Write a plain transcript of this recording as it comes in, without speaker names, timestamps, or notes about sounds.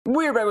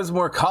We're back with some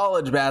more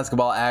college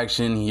basketball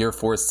action here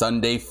for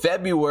Sunday,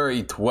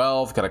 February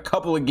 12th. Got a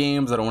couple of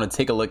games that I want to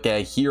take a look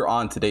at here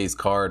on today's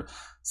card,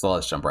 so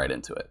let's jump right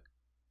into it.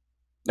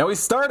 Now we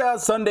start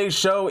out Sunday's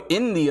show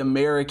in the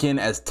American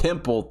as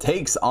Temple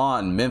takes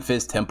on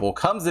Memphis. Temple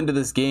comes into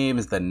this game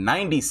as the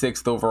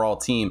 96th overall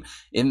team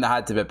in the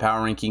Hot Tip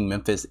Power Ranking.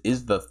 Memphis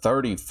is the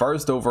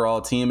 31st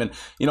overall team. And,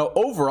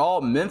 overall,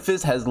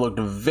 Memphis has looked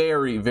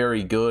very,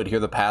 very good here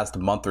the past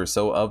month or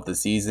so of the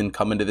season,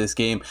 coming to this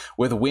game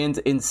with wins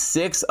in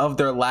 6 of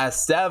their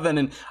last 7.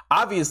 And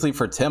obviously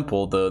for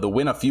Temple, the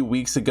win a few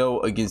weeks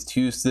ago against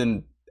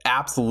Houston,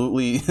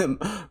 absolutely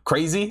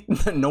crazy.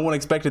 No one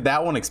expected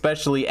that one,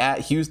 especially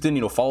at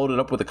Houston. Followed it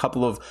up with a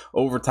couple of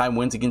overtime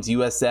wins against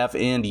USF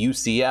and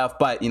UCF,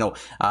 but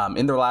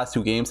in their last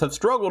 2 games have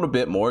struggled a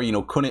bit more.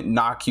 Couldn't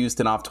knock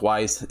Houston off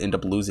twice, end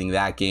up losing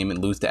that game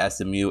and lose to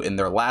SMU in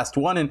their last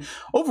one. And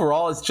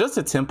overall, it's just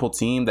a Temple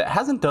team that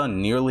hasn't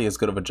done nearly as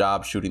good of a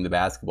job shooting the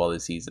basketball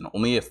this season.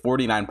 Only a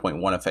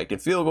 49.1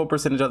 effective field goal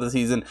percentage of the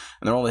season,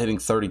 and they're only hitting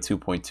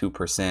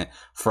 32.2%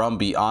 from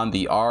beyond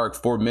the arc.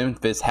 For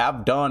Memphis,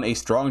 have done a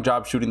strong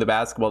job shooting the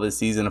basketball this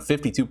season, a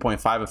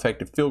 52.5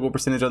 effective field goal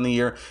percentage on the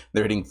year.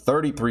 They're hitting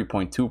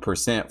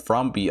 33.2%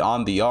 from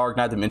beyond the arc.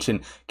 Not to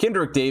mention,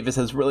 Kendrick Davis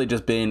has really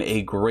just been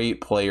a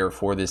great player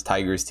for this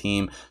Tigers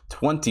team.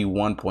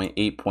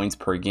 21.8 points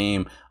per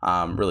game.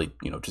 Really,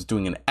 just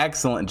doing an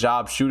excellent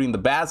job shooting the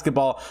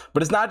basketball.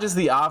 But it's not just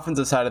the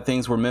offensive side of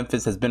things where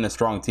Memphis has been a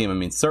strong team. I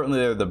mean, certainly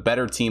they're the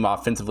better team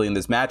offensively in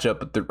this matchup,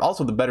 but they're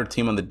also the better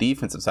team on the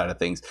defensive side of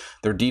things.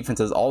 Their defense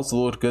has also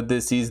looked good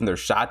this season. Their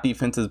shot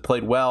defense has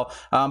played well.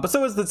 But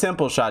so is the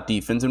Temple shot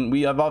defense, and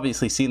we have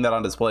obviously seen that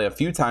on display a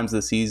few times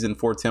this season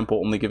for Temple,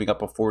 only giving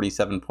up a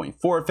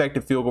 47.4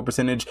 effective field goal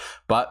percentage,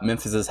 but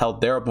Memphis has held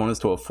their opponents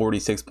to a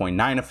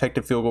 46.9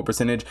 effective field goal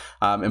percentage,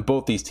 and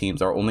both these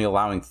teams are only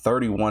allowing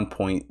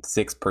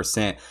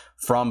 31.6%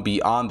 from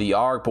beyond the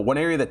arc. But one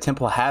area that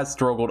Temple has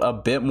struggled a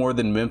bit more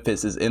than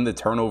Memphis is in the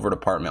turnover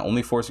department,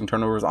 only forcing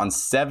turnovers on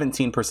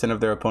 17%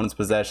 of their opponent's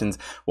possessions,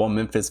 while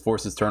Memphis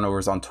forces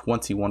turnovers on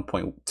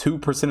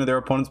 21.2% of their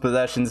opponent's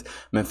possessions.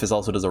 Memphis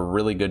also does a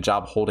really good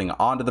job holding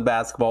on to the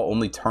basketball,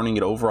 only turning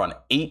it over on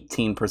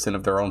 18%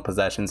 of their own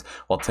possessions,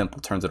 while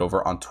Temple turns it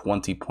over on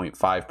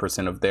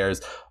 20.5% of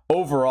theirs.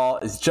 Overall,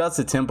 it's just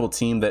a Temple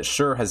team that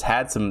sure has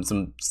had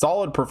some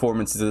solid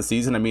performances this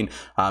season. I mean,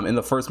 in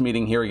the first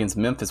meeting here against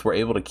Memphis, we're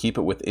able to keep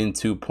it within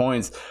 2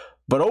 points.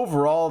 But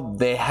overall,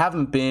 they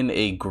haven't been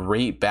a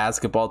great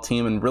basketball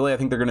team, and really I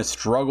think they're going to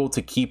struggle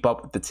to keep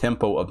up with the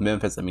tempo of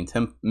Memphis. I mean,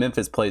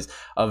 Memphis plays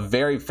a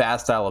very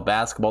fast style of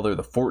basketball. They're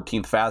the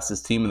 14th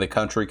fastest team in the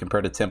country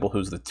compared to Temple,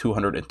 who's the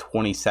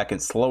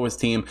 222nd slowest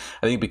team.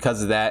 I think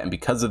because of that and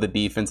because of the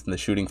defense and the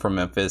shooting from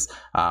Memphis,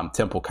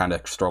 Temple kind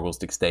of struggles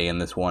to stay in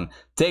this one.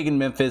 Taking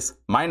Memphis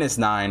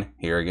 -9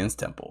 here against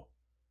Temple.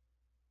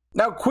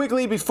 Now,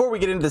 quickly, before we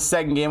get into the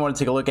second game, I want to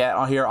take a look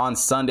at here on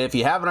Sunday. If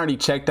you haven't already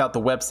checked out the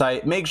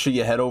website, make sure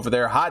you head over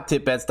there,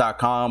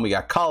 hottipbets.com. We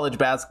got college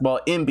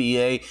basketball,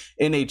 NBA,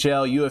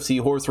 NHL, UFC,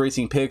 horse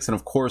racing picks, and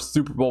of course,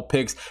 Super Bowl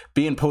picks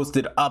being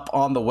posted up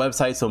on the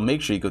website. So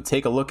make sure you go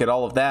take a look at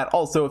all of that.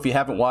 Also, if you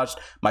haven't watched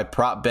my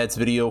prop bets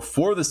video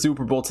for the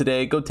Super Bowl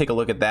today, go take a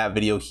look at that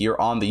video here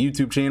on the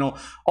YouTube channel.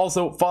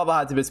 Also, follow the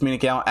Hot Tip Bets main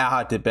account at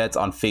Hot Tip Bets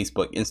on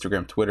Facebook,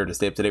 Instagram, Twitter to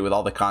stay up to date with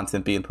all the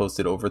content being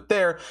posted over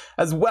there,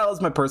 as well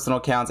as my personal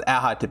accounts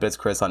at Hot Tip Bets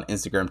Chris on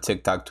Instagram,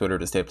 TikTok, Twitter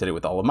to stay up to date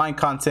with all of my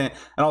content,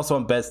 and also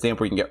on BetStamp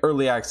where you can get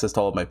early access to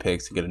all of my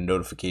picks and get a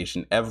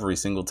notification every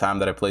single time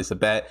that I place a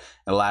bet.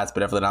 And last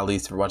but definitely not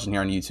least, if you're watching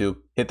here on YouTube,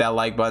 hit that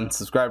like button,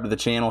 subscribe to the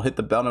channel, hit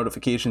the bell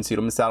notification so you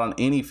don't miss out on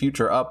any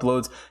future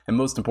uploads, and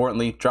most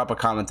importantly, drop a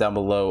comment down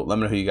below. Let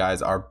me know who you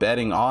guys are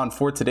betting on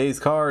for today's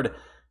card,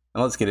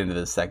 and let's get into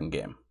the second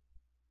game.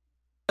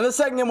 And the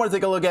second game I want to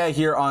take a look at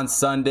here on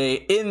Sunday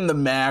in the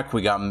MAC,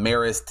 we got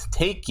Marist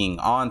taking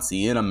on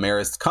Siena.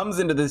 Marist comes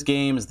into this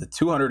game as the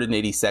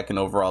 282nd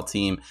overall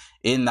team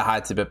in the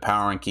Hot Tip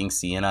Power Ranking.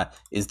 Siena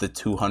is the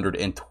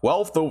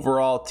 212th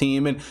overall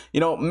team. And,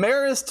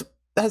 Marist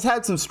has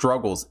had some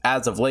struggles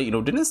as of late.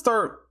 Didn't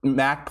start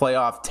MAC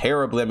playoff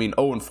terribly. I mean,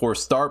 0-4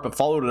 start, but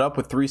followed it up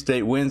with 3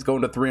 straight wins,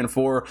 going to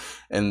 3-4,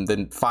 and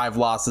then 5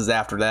 losses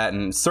after that,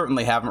 and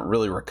certainly haven't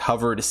really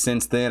recovered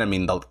since then. I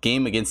mean, the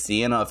game against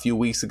Siena a few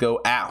weeks ago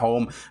at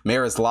home,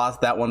 Marist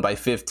lost that one by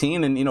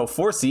 15, and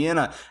for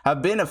Siena,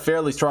 have been a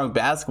fairly strong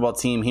basketball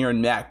team here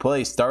in MAC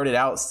play. Started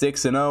out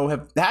 6-0,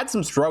 have had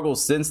some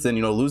struggles since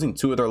then, losing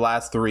 2 of their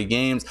last 3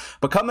 games,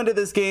 but coming to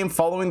this game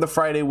following the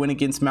Friday win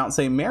against Mount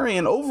St. Mary,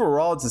 and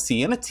overall, it's a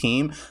Siena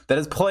team that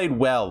has played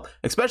well,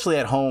 especially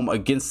at home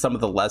against some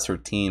of the lesser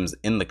teams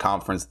in the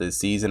conference this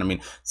season. I mean,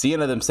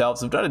 Siena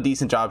themselves have done a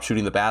decent job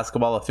shooting the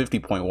basketball, a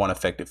 50.1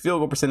 effective field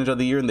goal percentage of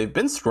the year, and they've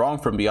been strong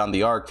from beyond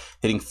the arc,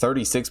 hitting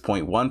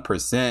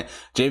 36.1%.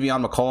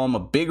 Javion McCollum, a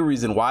big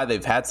reason why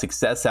they've had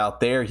success out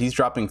there. He's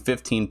dropping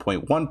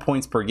 15.1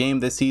 points per game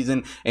this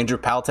season. Andrew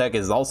Paltek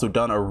has also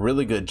done a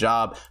really good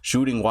job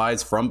shooting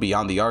wise from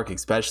beyond the arc,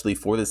 especially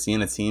for the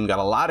Siena team. Got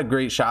a lot of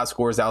great shot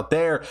scores out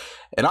there.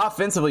 And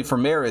offensively for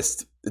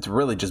Marist, it's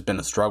really just been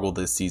a struggle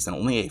this season.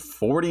 Only a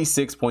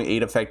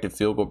 46.8 effective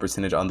field goal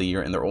percentage on the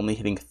year, and they're only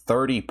hitting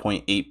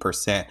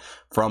 30.8%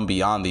 from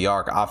beyond the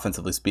arc.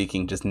 Offensively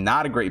speaking, just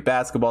not a great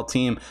basketball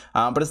team.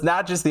 But it's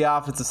not just the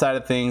offensive side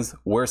of things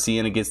where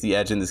Siena gets the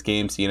edge in this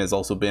game. Siena has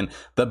also been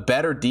the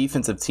better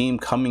defensive team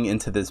coming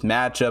into this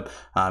matchup.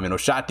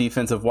 Shot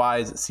defensive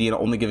wise, Siena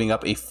only giving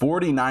up a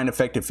 49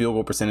 effective field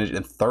goal percentage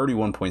and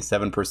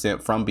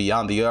 31.7% from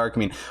beyond the arc.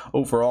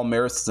 Overall,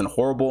 Marist isn't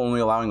horrible, only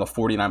allowing a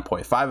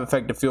 49.5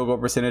 effective field goal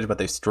percentage, but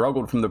they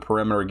struggled from the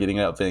perimeter, giving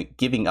up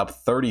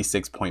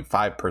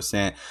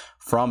 36.5%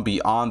 from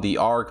beyond the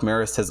arc.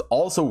 Marist has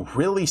also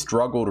really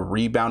struggled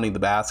rebounding the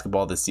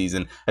basketball this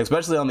season,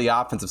 especially on the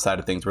offensive side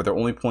of things, where they're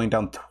only pulling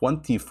down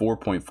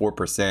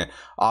 24.4%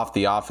 off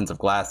the offensive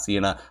glass.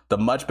 Siena, the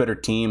much better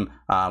team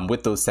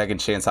with those second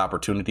chance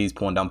opportunities,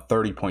 pulling down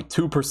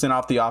 30.2%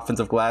 off the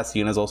offensive glass.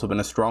 Siena has also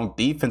been a strong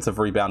defensive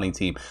rebounding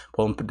team,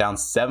 pulling down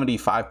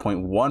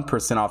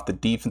 75.1% off the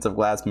defensive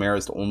glass.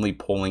 Marist only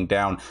pulling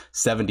down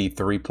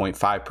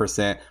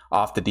 73.5%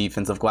 off the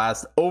defensive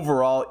glass.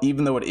 Overall,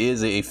 even though it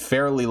is a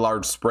fairly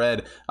large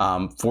spread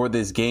for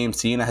this game,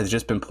 Siena has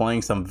just been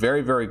playing some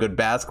very, very good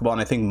basketball,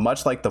 and I think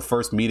much like the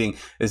first meeting,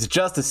 is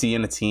just a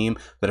Siena team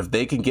that if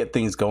they can get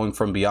things going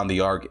from beyond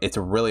the arc, it's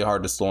really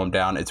hard to slow them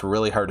down, it's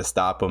really hard to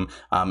stop them,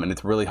 and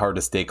it's really hard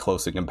to stay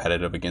close and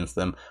competitive against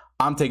them.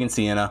 I'm taking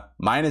Siena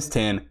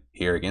 -10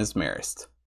 here against Marist.